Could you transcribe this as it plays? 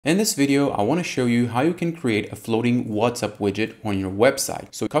In this video, I want to show you how you can create a floating WhatsApp widget on your website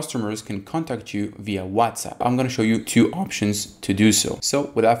so customers can contact you via WhatsApp. I'm going to show you two options to do so.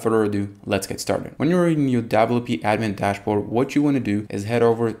 So without further ado, let's get started. When you're in your WP admin dashboard, what you want to do is head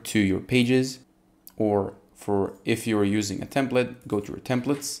over to your pages, or if you're using a template, go to your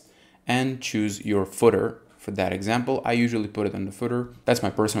templates and choose your footer. For that example, I usually put it on the footer. That's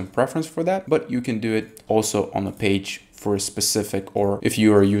my personal preference for that, but you can do it also on the page for a specific, or if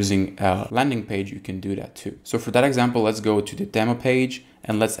you are using a landing page, you can do that too. So for that example, let's go to the demo page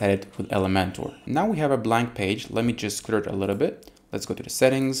and let's edit with Elementor. Now we have a blank page. Let me just clear it a little bit. Let's go to the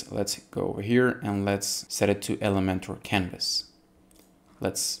settings. Let's go over here and let's set it to Elementor canvas.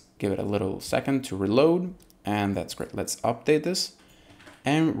 Let's give it a little second to reload, and that's great. Let's update this.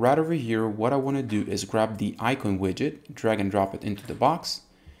 And right over here, what I want to do is grab the icon widget, drag and drop it into the box.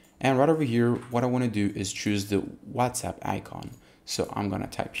 And right over here, what I want to do is choose the WhatsApp icon. So I'm going to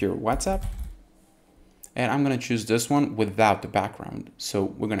type here WhatsApp, and I'm going to choose this one without the background. So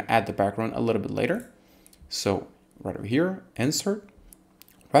we're going to add the background a little bit later. So right over here, insert.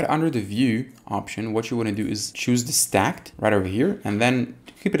 Right under the view option, what you want to do is choose the stacked right over here, and then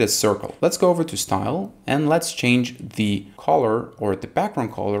keep it as circle. Let's go over to style and let's change the color or the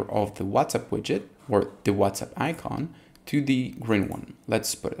background color of the WhatsApp widget or the WhatsApp icon to the green one.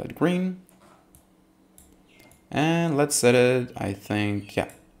 Let's put it at green, and let's set it, I think, yeah,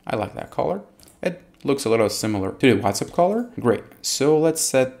 I like that color. It looks a little similar to the WhatsApp color. Great. So let's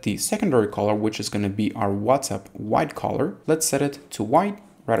set the secondary color, which is going to be our WhatsApp white color. Let's set it to white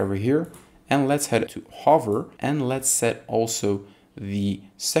right over here, and let's head to hover, and let's set also the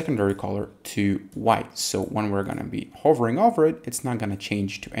secondary color to white. So when we're going to be hovering over it, it's not going to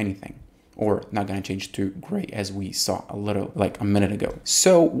change to anything, or not going to change to gray as we saw a little like a minute ago.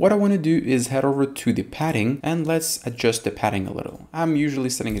 So what I want to do is head over to the padding and let's adjust the padding a little. I'm usually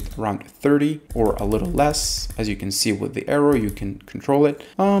setting it around 30 or a little less. As you can see with the arrow, you can control it.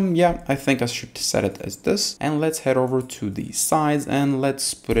 Yeah, I think I should set it as this. And let's head over to the size and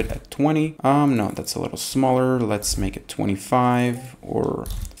let's put it at 20. No, that's a little smaller. Let's make it 25 or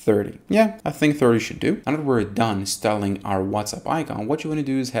 30. Yeah, I think 30 should do. Now that we're done styling our WhatsApp icon, what you want to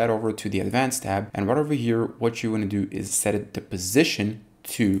do is head over to the advanced tab, and right over here, what you want to do is set it the position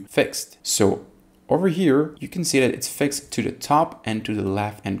to fixed. So over here, you can see that it's fixed to the top and to the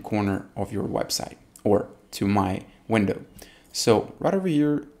left hand corner of your website, or to my window. So right over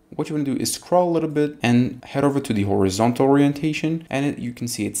here, what you want to do is scroll a little bit and head over to the horizontal orientation, and you can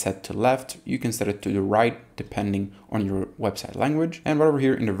see it's set to left. You can set it to the right depending on your website language. And right over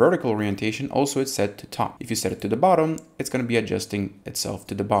here in the vertical orientation, also it's set to top. If you set it to the bottom, it's going to be adjusting itself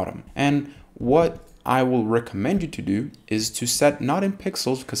to the bottom. And what I will recommend you to do is to set not in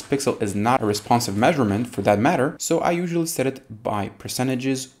pixels, because pixel is not a responsive measurement for that matter. So I usually set it by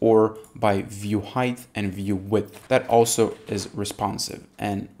percentages or by view height and view width. That also is responsive.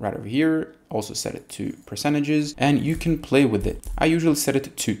 And right over here, also set it to percentages, and you can play with it. I usually set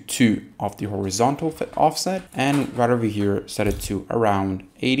it to 2 of the horizontal offset, and right over here, set it to around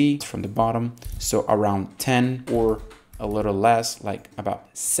 80 from the bottom. So around 10 or a little less, like about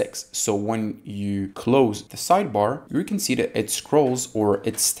 6. So when you close the sidebar, you can see that it scrolls or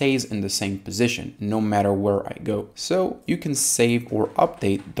it stays in the same position no matter where I go. So you can save or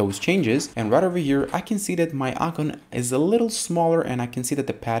update those changes. And right over here, I can see that my icon is a little smaller, and I can see that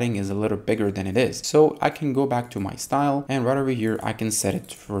the padding is a little bigger than it is. So I can go back to my style, and right over here, I can set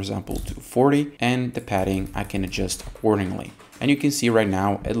it, for example, to 40, and the padding I can adjust accordingly. And you can see right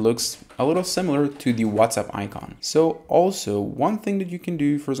now, it looks a little similar to the WhatsApp icon. So also one thing that you can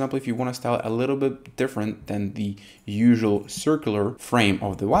do, for example, if you want to style it a little bit different than the usual circular frame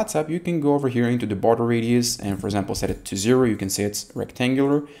of the WhatsApp, you can go over here into the border radius and, for example, set it to 0. You can say it's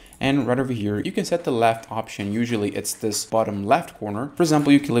rectangular. And right over here, you can set the left option. Usually it's this bottom left corner. For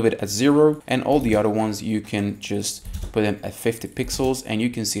example, you can leave it at 0, and all the other ones, you can just put them at 50 pixels, and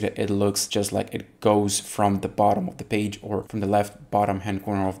you can see that it looks just like it goes from the bottom of the page or from the left bottom hand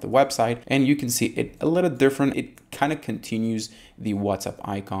corner of the website. And you can see it a little different. It kind of continues the WhatsApp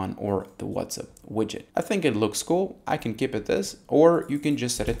icon or the WhatsApp widget. I think it looks cool. I can keep it this, or you can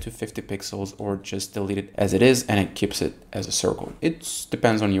just set it to 50 pixels or just delete it as it is, and it keeps it as a circle. It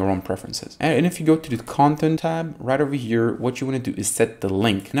depends on your own preferences. And if you go to the content tab right over here, what you want to do is set the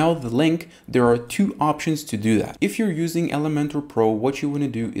link. Now the link, there are 2 options to do that. If you're using Elementor Pro, what you want to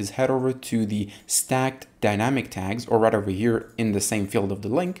do is head over to the stacked dynamic tags, or right over here in the same field of the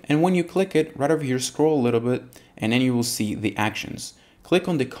link. And when you click it, right over here, scroll a little bit, and then you will see the actions. click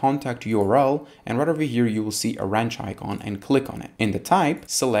on the contact URL, and right over here you will see a wrench icon and click on it. In the type,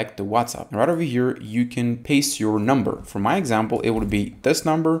 select the WhatsApp. And right over here you can paste your number. For my example, it would be this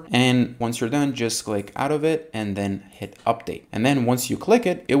number, and once you're done, just click out of it and then hit update. And then once you click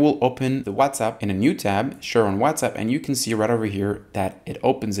it, it will open the WhatsApp in a new tab, share on WhatsApp, and you can see right over here that it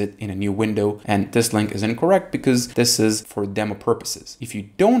opens it in a new window, and this link is incorrect because this is for demo purposes. If you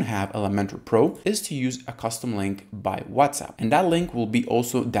don't have Elementor Pro, is to use a custom link by WhatsApp, and that link will be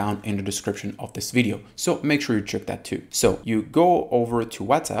also down in the description of this video, so make sure you check that too. So you go over to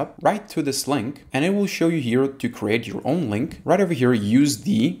WhatsApp, right to this link, and it will show you here to create your own link. Right over here, use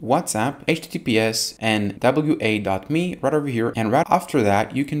the WhatsApp HTTPS and wa.me right over here, and right after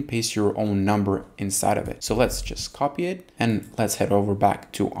that you can paste your own number inside of it. So let's just copy it and let's head over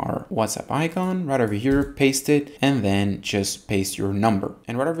back to our WhatsApp icon right over here, paste it, and then just paste your number.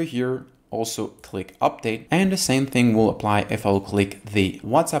 And right over here also click update, and the same thing will apply if I'll click the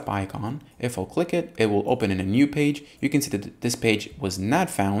WhatsApp icon. If I'll click it, it will open in a new page. You can see that this page was not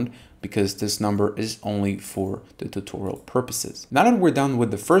found because this number is only for the tutorial purposes. Now that we're done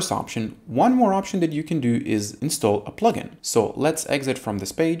with the first option, one more option that you can do is install a plugin. So let's exit from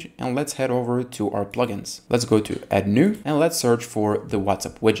this page and let's head over to our plugins. Let's go to add new and let's search for the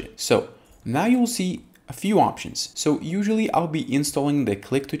WhatsApp widget. So now you'll see a few options. So usually I'll be installing the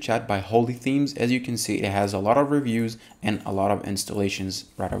Click to Chat by Holy Themes. As you can see, it has a lot of reviews and a lot of installations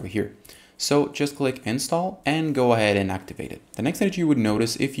right over here. So just click install and go ahead and activate it. The next thing that you would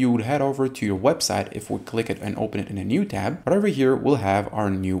notice, if you would head over to your website, if we click it and open it in a new tab, right over here we'll have our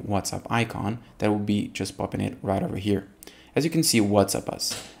new WhatsApp icon that will be just popping it right over here. As you can see, WhatsApp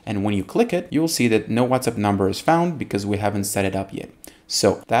us. And when you click it, you'll see that no WhatsApp number is found because we haven't set it up yet.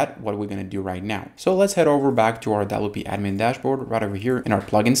 So that's what we're going to do right now. So let's head over back to our WP admin dashboard right over here in our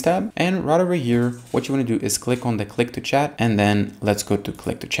plugins tab. And right over here, what you want to do is click on the Click to Chat, and then let's go to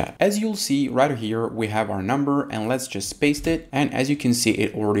Click to Chat. As you'll see right here, we have our number, and let's just paste it. And as you can see,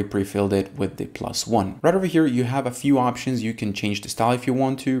 it already pre-filled it with the +1. Right over here, you have a few options. You can change the style if you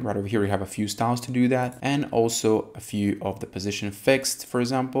want to. Right over here, you have a few styles to do that. And also a few of the position fixed, for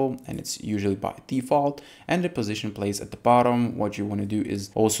example, and it's usually by default. And the position place at the bottom, what you want to do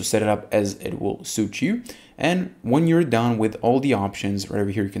is also set it up as it will suit you. And when you're done with all the options, right over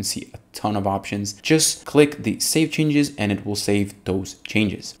here, you can see a ton of options. Just click the save changes and it will save those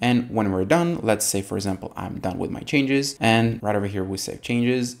changes. And when we're done, let's say, for example, I'm done with my changes, and right over here we save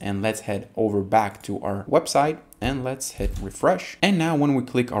changes, and let's head over back to our website and let's hit refresh. And now when we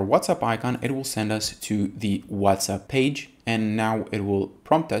click our WhatsApp icon, it will send us to the WhatsApp page. And now it will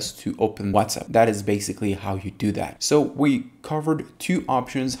prompt us to open WhatsApp. That is basically how you do that. So we covered two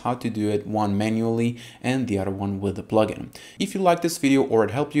options how to do it, one manually and the other one with the plugin. If you like this video or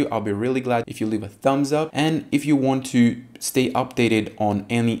it helped you, I'll be really glad if you leave a thumbs up. And if you want to stay updated on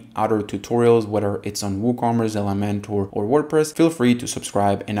any other tutorials, whether it's on WooCommerce, Elementor, or WordPress, feel free to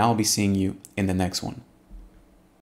subscribe, and I'll be seeing you in the next one.